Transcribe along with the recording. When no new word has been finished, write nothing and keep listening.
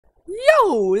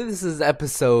Yo, this is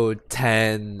episode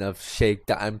 10 of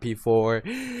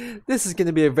shake.mp4. This is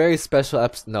gonna be a very special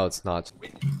episode. No, it's not.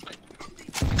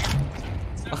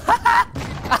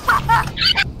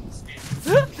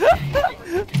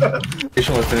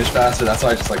 Patient would finish faster, that's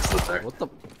why I just like sit there. What the?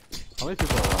 How many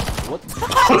people are around? What?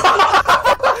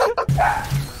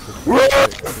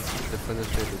 The finish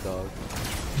with the dog.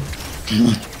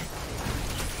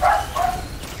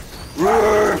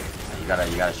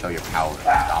 You gotta show your power and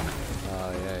dominance.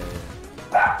 Oh,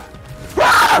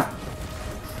 yeah.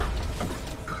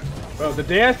 Bro, the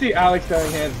day I see Alex throwing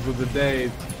hands was the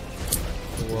day.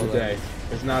 Well, The day.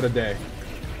 It's not a day.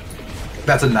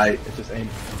 That's a night. It's just ain't.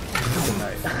 It's a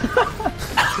night.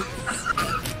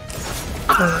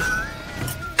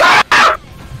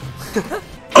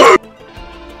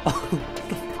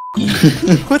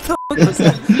 What the fuck was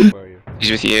that? Where are you?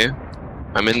 He's with you.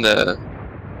 I'm in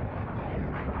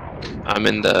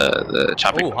the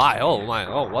chopping. Oh, hi. Oh, my.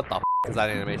 Oh, what the f is that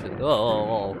animation?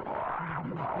 Oh.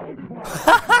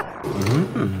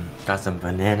 Got some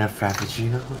banana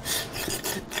frappuccino.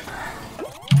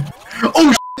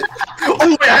 Oh,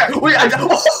 oh, wait,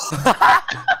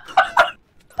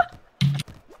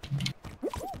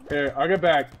 Here, I'll get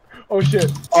back. Oh shit.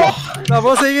 Oh, No,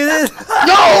 bro, saying it is.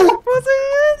 no! Bro,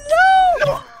 saying it is. No!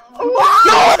 No!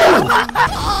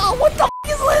 Oh, what the f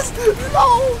is this? No!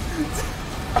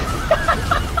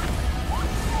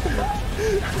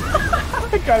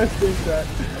 I gotta think that.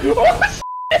 Oh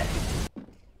shit!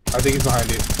 I think he's behind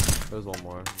you. There's one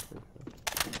more.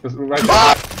 It's right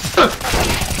there.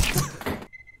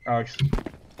 Alex.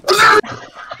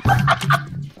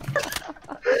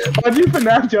 Why'd you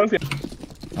FNAF Chelsea?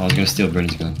 I was gonna steal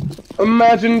Brennan's gun.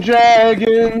 Imagine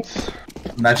Dragons.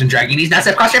 Imagine dragging these nuts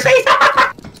across your face!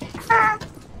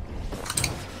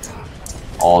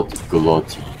 All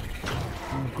gloty.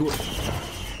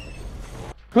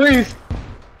 Please.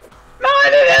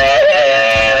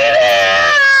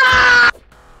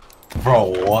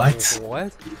 Bro, what?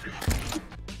 What?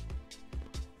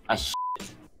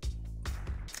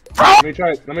 Let me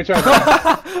try it.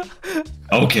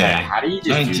 Okay. How do you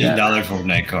just do $19 that?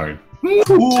 Fortnite card. Who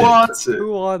wants it?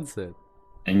 Who wants it?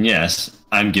 And yes,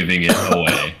 I'm giving it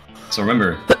away. So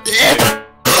remember,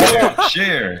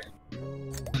 share.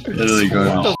 Literally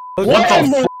going. What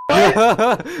the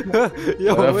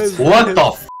Yo, What the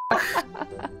f?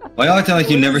 Why y'all acting like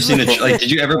you've never seen a like?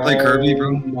 Did you ever play Kirby,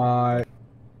 bro? My.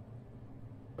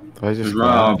 I just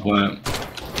Wrong point.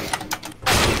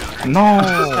 No.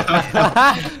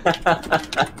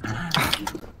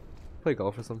 Play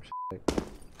golf or some shit.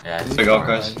 Yeah, Big old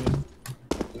guys.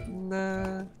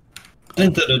 Nah. No.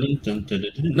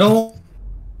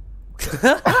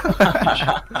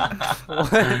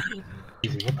 What?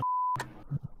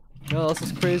 No, this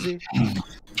is crazy.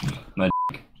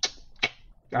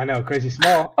 I know, crazy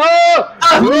small. Oh!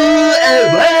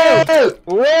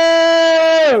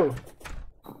 Whoa!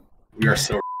 We are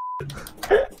so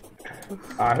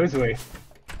Who's away?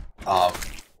 Not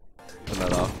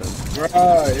that often. Bro,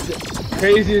 it's the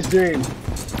craziest dream.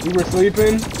 We were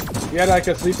sleeping, we had like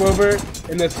a sleepover,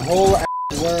 and this whole ass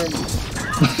worm.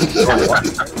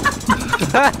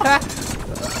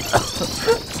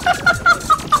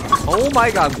 Oh my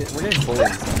god, we're getting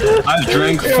bullied. I've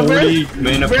drank 40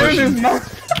 mana Brandon is potions. not.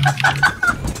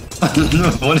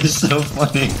 What is so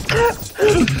funny?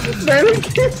 Brandon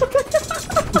keeps.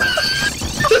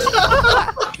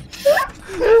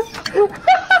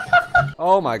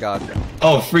 Oh my god.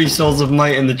 Oh, free souls of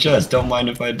might in the chest. Don't mind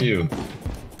if I do.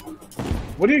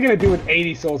 What are you gonna do with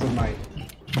 80 souls of might?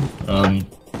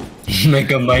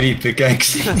 Make a mighty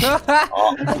pickaxe. What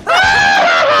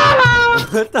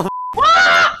the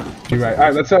You're right.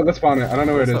 Alright, let's spawn it. I don't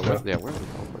know where it is though. Yeah, where's the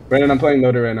culprit? Brandon, I'm playing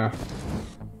loader right now.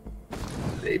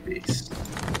 babies.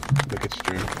 Look at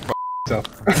stream. So.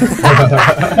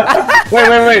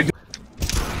 Wait.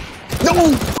 No!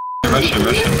 Rush him.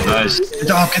 Nice.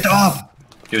 Get off!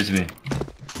 Give it to me.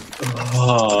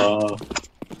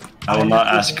 I will not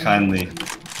ask kindly.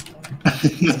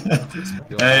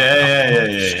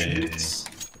 Hey!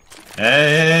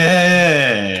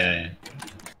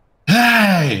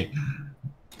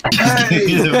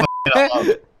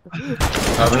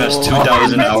 Carbon has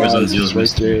 2,000 hours on Zeal's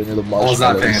wrist. I was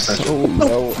not paying attention. Oh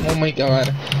no! Oh my god!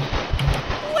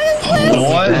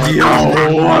 What? Yo,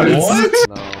 what?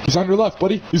 No. He's on your left,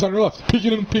 buddy. He's on your left.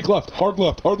 Peeking him, peek left. Hard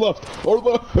left. If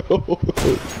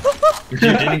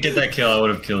you didn't get that kill, I would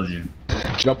have killed you.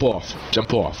 Jump off.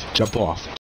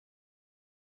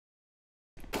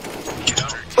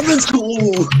 Let's go!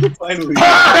 Finally.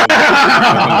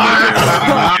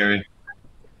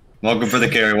 Welcome for the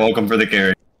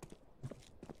carry.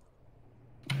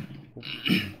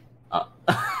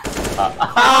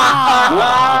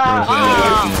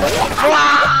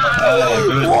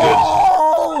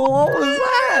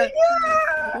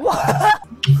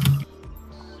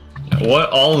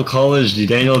 What all of college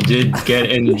Daniel did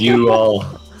get in you all?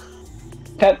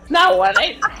 That's not what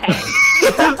I said.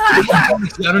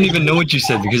 I don't even know what you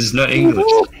said because it's not English.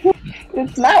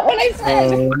 It's not what I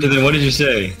said. Okay, then what did you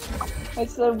say? I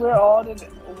said we're all in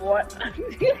what?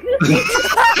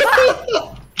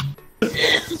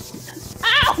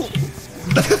 Ow!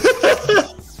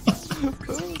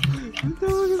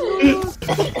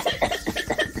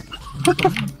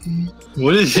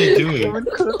 What is he doing?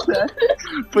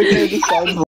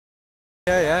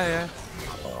 Yeah.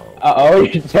 Uh-oh,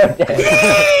 you're so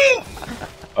dead.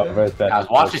 Oh, where's that? Guys,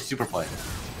 watch this super play.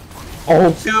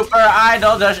 Oh, Super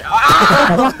idol dash.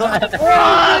 Ah!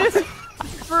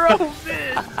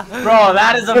 Bro,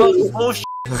 that is the most bullshit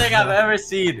thing I've ever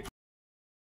seen.